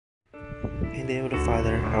In the name of the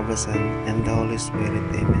Father, of the Son, and the Holy Spirit.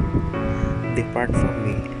 Amen. Depart from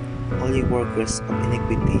me, all ye workers of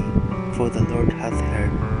iniquity, for the Lord hath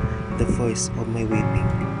heard the voice of my weeping.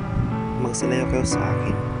 Magsilayo kayo sa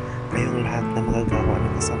akin, kayong lahat na magagawa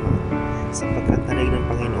ng kasamaan, sapagkat narinig ng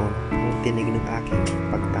Panginoon ang tinig ng aking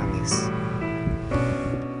pagtangis.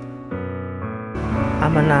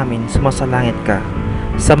 Ama namin, sumasalangit ka,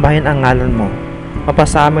 sambahin ang ngalan mo,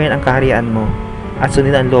 mapasamin ang kaharian mo, at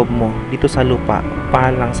sundin ang loob mo dito sa lupa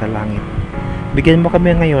para lang sa langit. Bigyan mo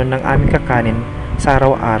kami ngayon ng aming kakanin sa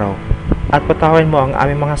araw-araw, at patawarin mo ang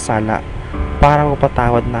aming mga sala para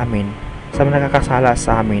mapatawad namin sa mga nakakasala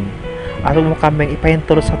sa amin, at huwag mo kaming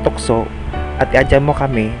ipahintulot sa tukso at iadya mo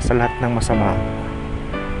kami sa lahat ng masama.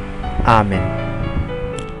 Amen.